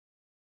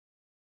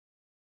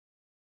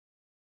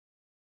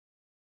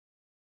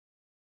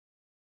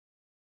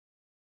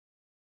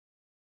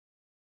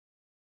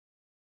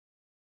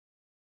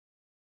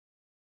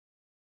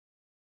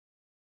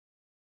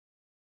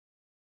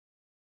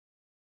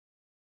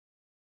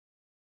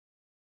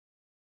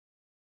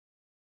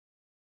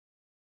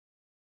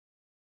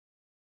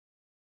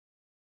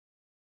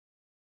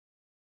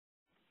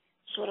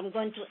So I'm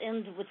going to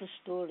end with a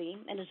story,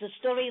 and it's a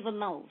story of a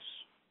mouse.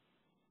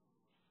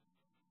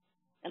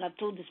 And I've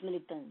told this many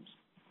times.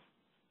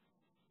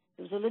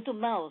 There was a little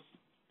mouse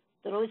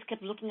that always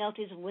kept looking out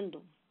his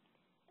window.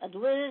 And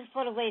way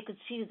far away I could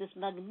see this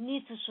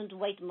magnificent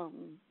white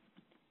mountain.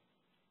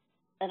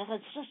 And I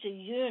had such a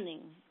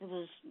yearning. It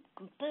was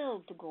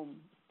compelled to go.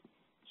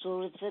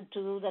 So it said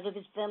to that of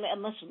his family, I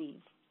must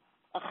leave.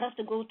 I have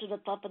to go to the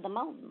top of the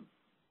mountain.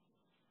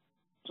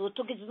 So it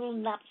took his little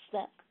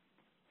knapsack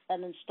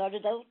and then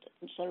started out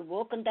and started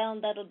walking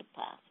down that other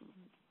path.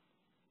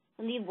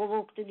 And he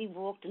walked,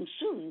 and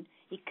soon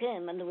he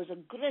came, and there was a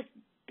great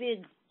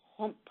big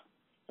hump,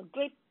 a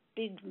great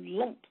big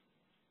lump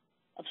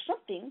of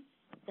something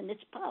in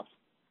its path.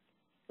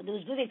 And it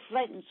was very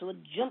frightened, so it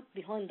jumped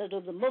behind that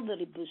other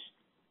mulberry bush,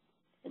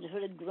 and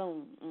heard it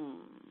groan.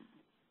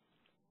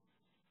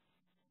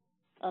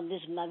 And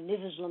this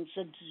magnificent lump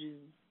said to you,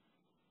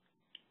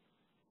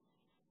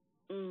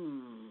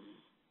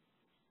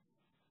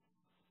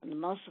 And the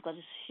mouse got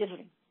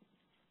shivering.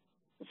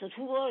 I said,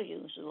 who are you?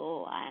 He said,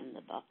 oh, I'm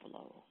the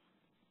buffalo.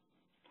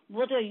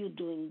 What are you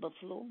doing,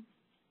 buffalo?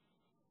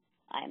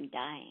 I am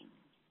dying.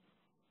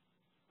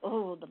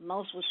 Oh, the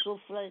mouse was so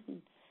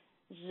frightened.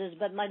 He says,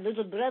 but my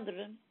little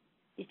brother,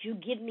 if you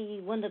give me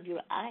one of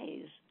your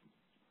eyes,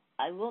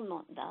 I will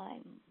not die.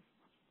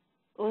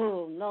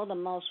 Oh, now the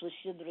mouse was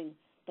shivering.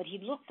 But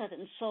he looked at it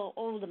and saw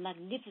all the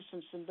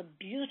magnificence and the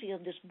beauty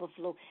of this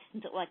buffalo,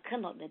 and said, oh, I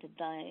cannot let it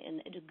die, and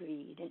it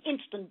agreed. And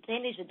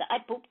instantaneously, the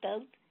eye poked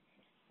out,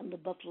 and the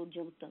buffalo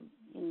jumped up.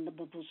 And the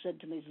buffalo said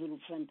to his little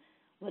friend,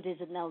 what is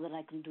it now that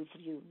I can do for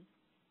you?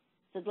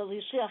 He said, well,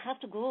 you see, I have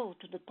to go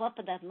to the top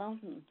of that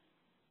mountain,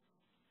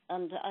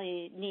 and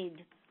I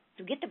need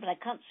to get there, but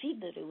I can't see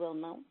very well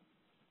now.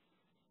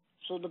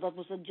 So the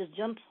buffalo said, just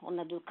jump on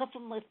that little cuff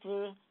of my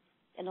fur,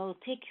 and I'll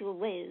take you a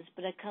ways,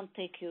 but I can't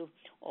take you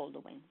all the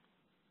way.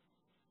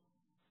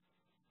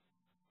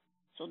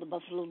 So the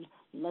buffalo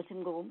let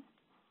him go,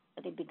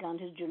 and he began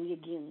his journey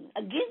again.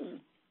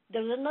 Again,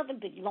 there was another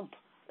big lump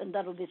in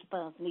that of his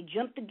path, and he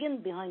jumped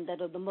again behind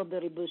that of the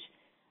mulberry bush.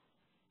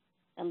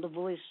 And the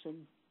voice said,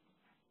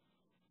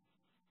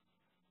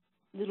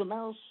 little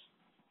mouse,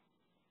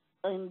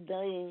 I'm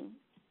dying.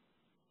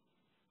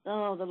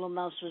 Oh, the little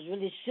mouse was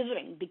really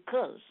shivering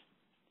because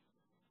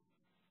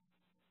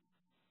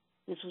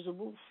this was a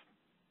wolf.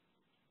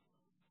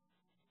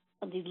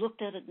 And he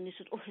looked at it and he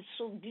said, oh, it's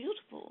so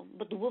beautiful.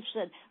 But the wolf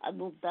said, I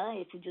won't die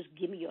if you just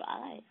give me your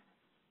eye.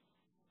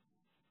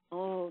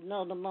 Oh,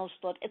 no, the mouse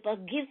thought, if I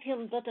give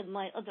him that of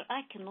my other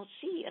eye, I cannot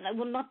see, and I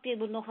will not be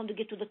able to know how to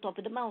get to the top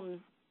of the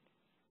mountain.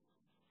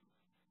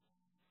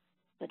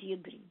 But he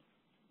agreed.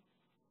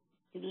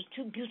 It was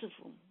too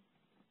beautiful.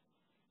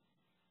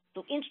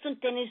 So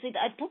instantaneously,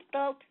 I popped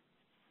out,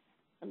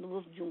 and the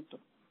wolf jumped up.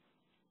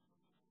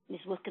 He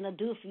said, what can I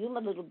do for you, my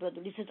little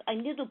brother? He says, I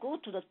need to go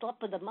to the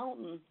top of the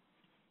mountain.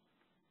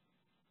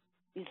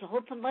 He said,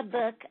 hold on my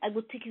back, I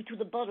will take you to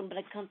the bottom, but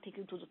I can't take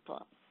you to the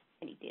top.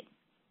 And he did.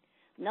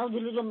 Now the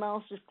little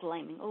mouse is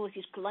climbing. Oh,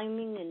 he's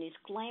climbing and he's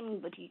climbing,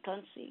 but he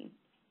can't see.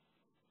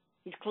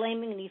 He's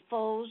climbing and he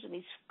falls and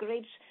he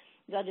scrapes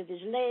out of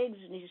his legs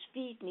and his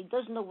feet, and he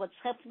doesn't know what's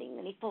happening,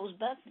 and he falls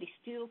back, but he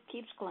still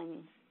keeps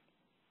climbing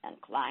and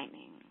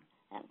climbing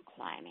and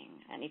climbing,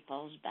 and he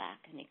falls back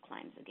and he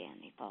climbs again.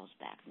 He falls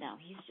back. Now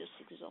he's just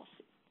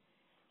exhausted.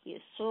 He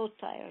is so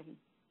tired.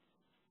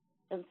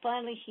 And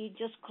finally he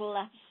just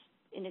collapsed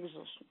in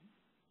exhaustion.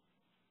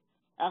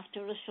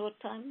 After a short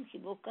time, he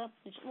woke up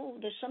and said, oh,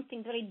 there's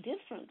something very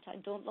different. I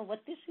don't know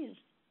what this is.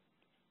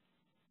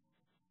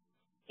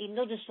 He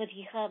noticed that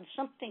he had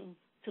something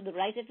to the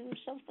right of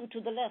himself and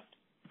to the left.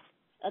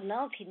 And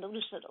now he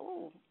noticed that,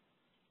 oh,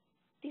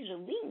 these are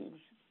wings.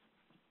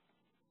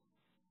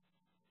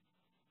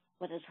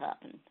 What has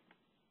happened?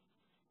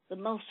 The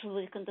mouse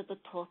awakened at the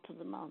top of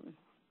the mountain.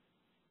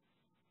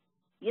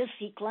 Yes,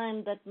 he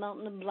climbed that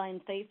mountain in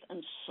blind faith,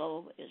 and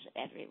so is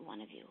every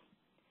one of you.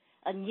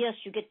 And yes,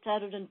 you get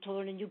tattered and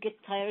torn, and you get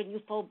tired, and you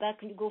fall back,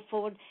 and you go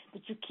forward,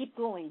 but you keep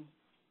going,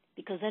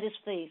 because that is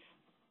faith.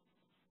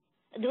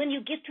 And when you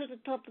get to the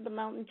top of the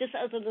mountain, just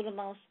as a little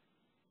mouse,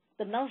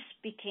 the mouse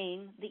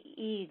became the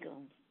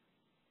eagle.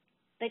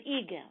 That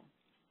eagle,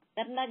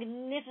 that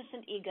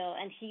magnificent eagle,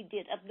 and he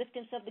did uplift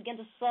himself, began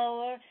to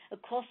soar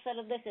across out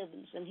of the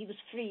heavens, and he was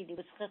freed, he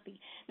was happy.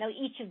 Now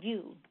each of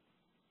you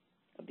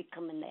are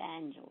becoming the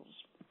angels.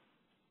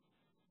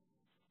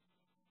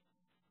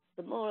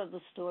 The moral of the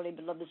story,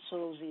 beloved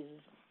souls,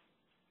 is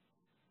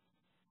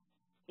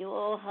you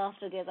all have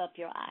to give up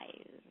your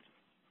eyes.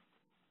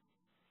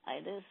 Eye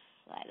this,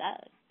 eye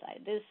that, eye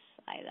this,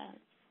 eye that.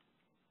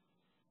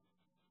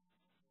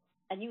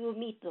 And you will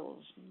meet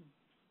those.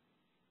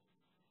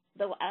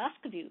 They'll ask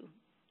of you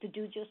to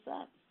do just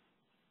that.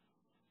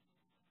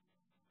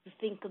 To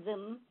think of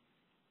them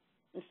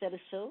instead of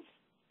self,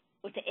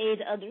 or to aid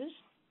others.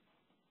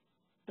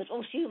 But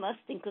also you must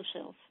think of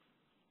self.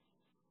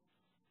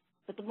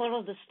 But the moral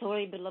of the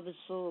story, beloved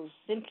souls,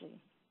 simply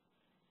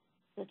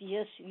that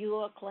yes, you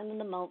are climbing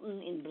the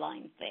mountain in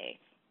blind faith.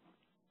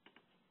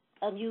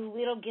 And you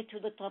will get to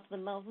the top of the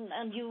mountain,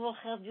 and you will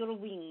have your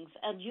wings,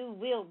 and you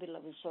will,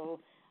 beloved soul.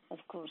 Of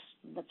course,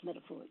 that's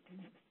metaphoric.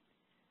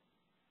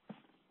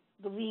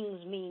 The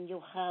wings mean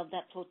you'll have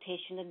that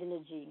flotation of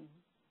energy.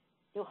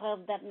 You'll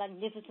have that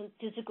magnificent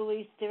physical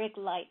etheric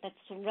light that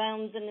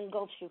surrounds and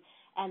engulfs you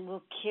and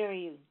will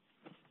carry you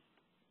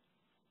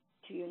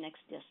to your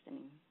next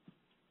destiny.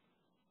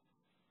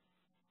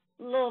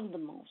 Love the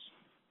most.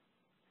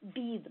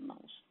 Be the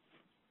most.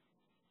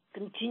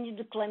 Continue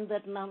to climb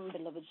that mountain,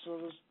 beloved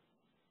souls.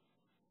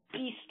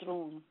 Be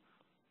strong.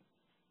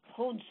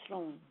 Hold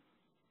strong.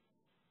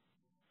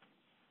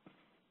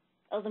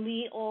 As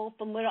we all,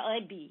 from where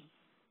I be,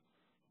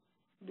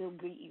 will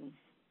greet you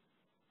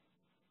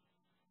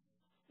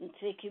and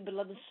take you,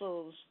 beloved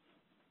souls,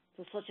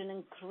 to such an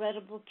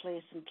incredible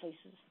place and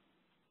places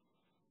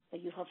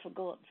that you have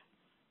forgot,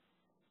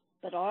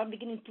 but are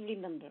beginning to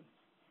remember,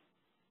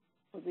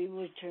 for we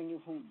will return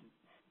you home.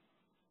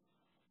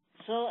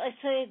 So I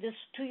say this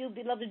to you,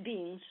 beloved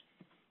beings.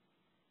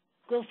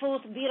 Go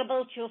forth, be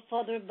about your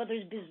father and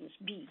mother's business.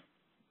 Be.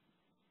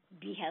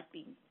 Be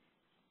happy.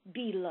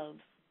 Be love.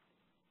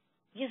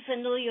 Yes, I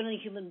know you're in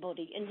a human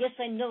body, and yes,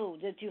 I know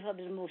that you have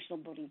an emotional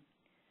body,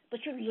 but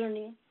you're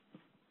learning.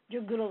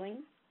 You're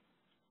growing.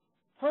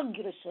 Hug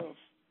yourself.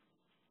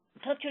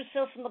 Pat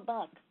yourself on the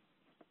back.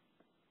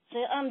 Say,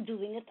 I'm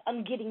doing it.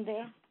 I'm getting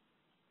there.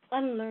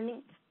 I'm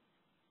learning.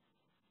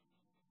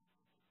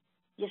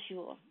 Yes,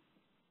 you are.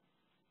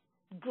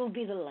 Go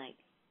be the light.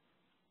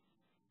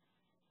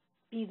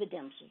 Be the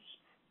dancers.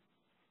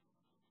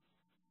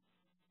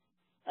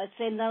 I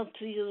say now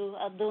to you,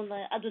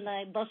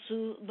 Adonai,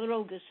 Basu,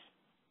 Barogus.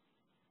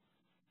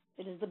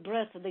 It is the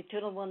breath of the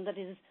Eternal One that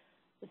is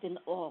within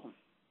all.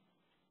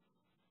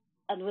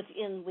 And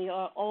within, we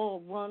are all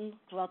one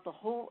throughout the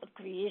whole of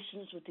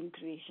creations within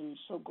creation.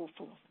 So go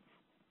forth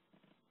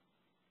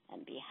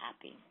and be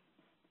happy.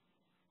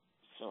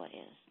 So it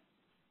is.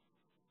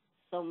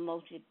 So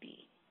mote it be.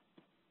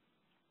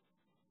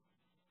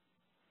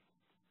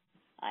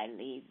 I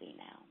leave thee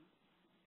now.